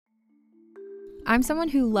I'm someone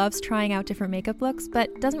who loves trying out different makeup looks,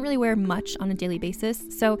 but doesn't really wear much on a daily basis,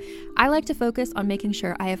 so I like to focus on making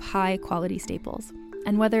sure I have high quality staples.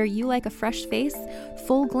 And whether you like a fresh face,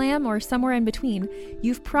 full glam, or somewhere in between,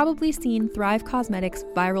 you've probably seen Thrive Cosmetics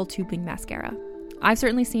Viral Tubing Mascara. I've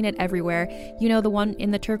certainly seen it everywhere. You know, the one in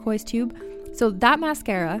the turquoise tube? So that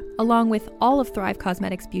mascara, along with all of Thrive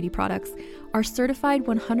Cosmetics beauty products, are certified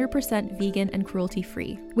 100% vegan and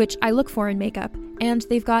cruelty-free, which I look for in makeup, and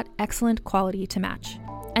they've got excellent quality to match.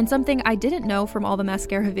 And something I didn't know from all the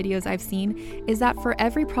mascara videos I've seen is that for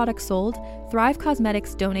every product sold, Thrive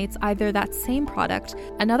Cosmetics donates either that same product,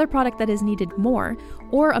 another product that is needed more,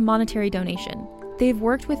 or a monetary donation. They've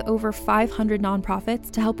worked with over 500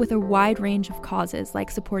 nonprofits to help with a wide range of causes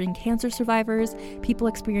like supporting cancer survivors, people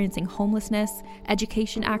experiencing homelessness,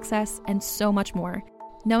 education access, and so much more.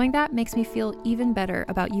 Knowing that makes me feel even better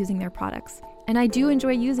about using their products. And I do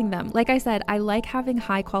enjoy using them. Like I said, I like having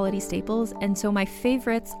high quality staples, and so my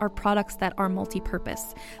favorites are products that are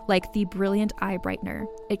multi-purpose, like the Brilliant Eye Brightener.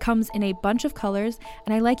 It comes in a bunch of colors,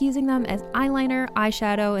 and I like using them as eyeliner,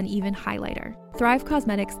 eyeshadow, and even highlighter. Thrive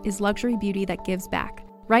Cosmetics is luxury beauty that gives back.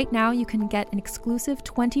 Right now, you can get an exclusive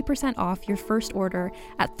 20% off your first order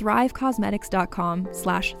at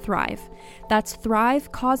thrivecosmetics.com/thrive. That's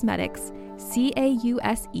Thrive Cosmetics,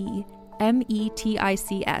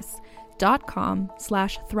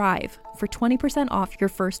 CAUSEMETICS.com/thrive for 20% off your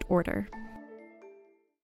first order.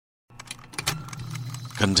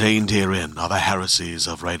 Contained herein are the heresies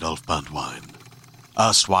of Radolf Burntwine,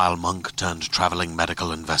 erstwhile monk turned traveling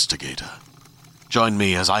medical investigator. Join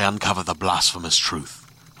me as I uncover the blasphemous truth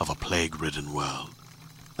of a plague-ridden world,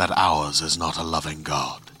 that ours is not a loving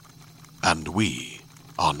God, and we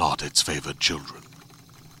are not its favored children.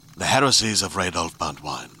 The Heresies of Radolf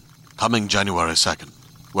Burntwine, coming January 2nd,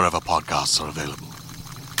 wherever podcasts are available.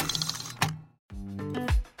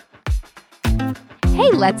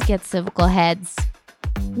 Hey, Let's Get Civical heads.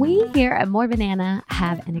 We here at More Banana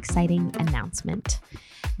have an exciting announcement.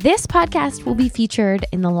 This podcast will be featured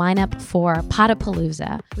in the lineup for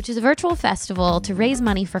Podapalooza, which is a virtual festival to raise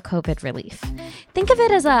money for COVID relief. Think of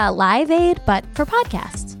it as a Live Aid, but for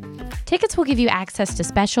podcasts. Tickets will give you access to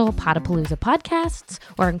special Podapalooza podcasts,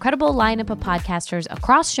 where an incredible lineup of podcasters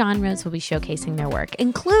across genres will be showcasing their work,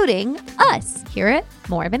 including us here at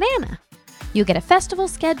More Banana. You'll get a festival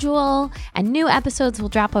schedule, and new episodes will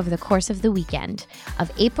drop over the course of the weekend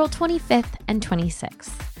of April 25th and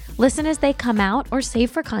 26th. Listen as they come out or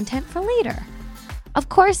save for content for later. Of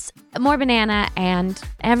course, More Banana and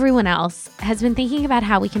everyone else has been thinking about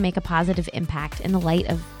how we can make a positive impact in the light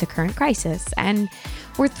of the current crisis, and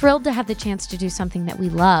we're thrilled to have the chance to do something that we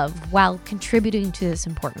love while contributing to this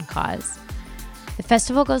important cause. The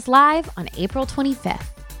festival goes live on April 25th.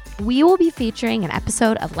 We will be featuring an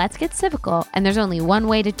episode of Let's Get Civical, and there's only one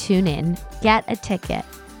way to tune in: get a ticket.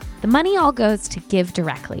 The money all goes to Give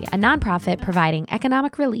Directly, a nonprofit providing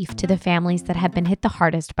economic relief to the families that have been hit the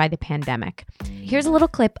hardest by the pandemic. Here's a little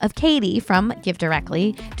clip of Katie from Give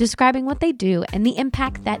Directly describing what they do and the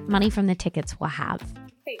impact that money from the tickets will have.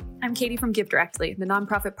 Hey, I'm Katie from Give Directly, the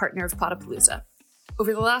nonprofit partner of Podapalooza.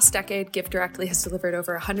 Over the last decade, Give Directly has delivered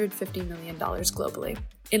over $150 million globally.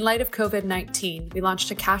 In light of COVID-19, we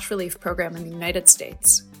launched a cash relief program in the United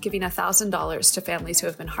States, giving $1,000 to families who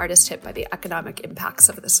have been hardest hit by the economic impacts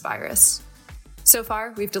of this virus. So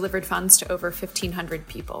far, we've delivered funds to over 1,500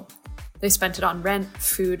 people. They spent it on rent,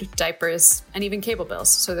 food, diapers, and even cable bills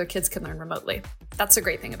so their kids can learn remotely. That's the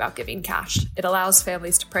great thing about giving cash. It allows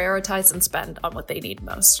families to prioritize and spend on what they need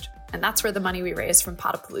most. And that's where the money we raise from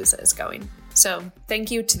Podapalooza is going. So thank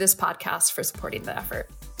you to this podcast for supporting the effort.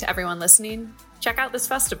 To everyone listening, check out this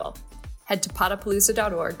festival. Head to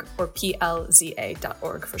podapalooza.org or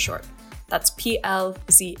plza.org for short. That's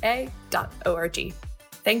plza.org.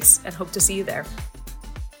 Thanks, and hope to see you there.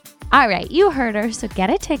 All right, you heard her, so get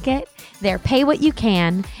a ticket. There, pay what you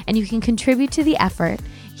can, and you can contribute to the effort.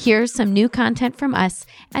 Here's some new content from us,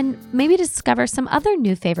 and maybe discover some other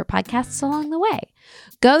new favorite podcasts along the way.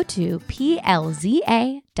 Go to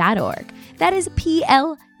plza.org. That is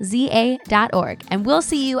plza.org, and we'll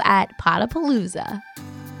see you at Podapalooza.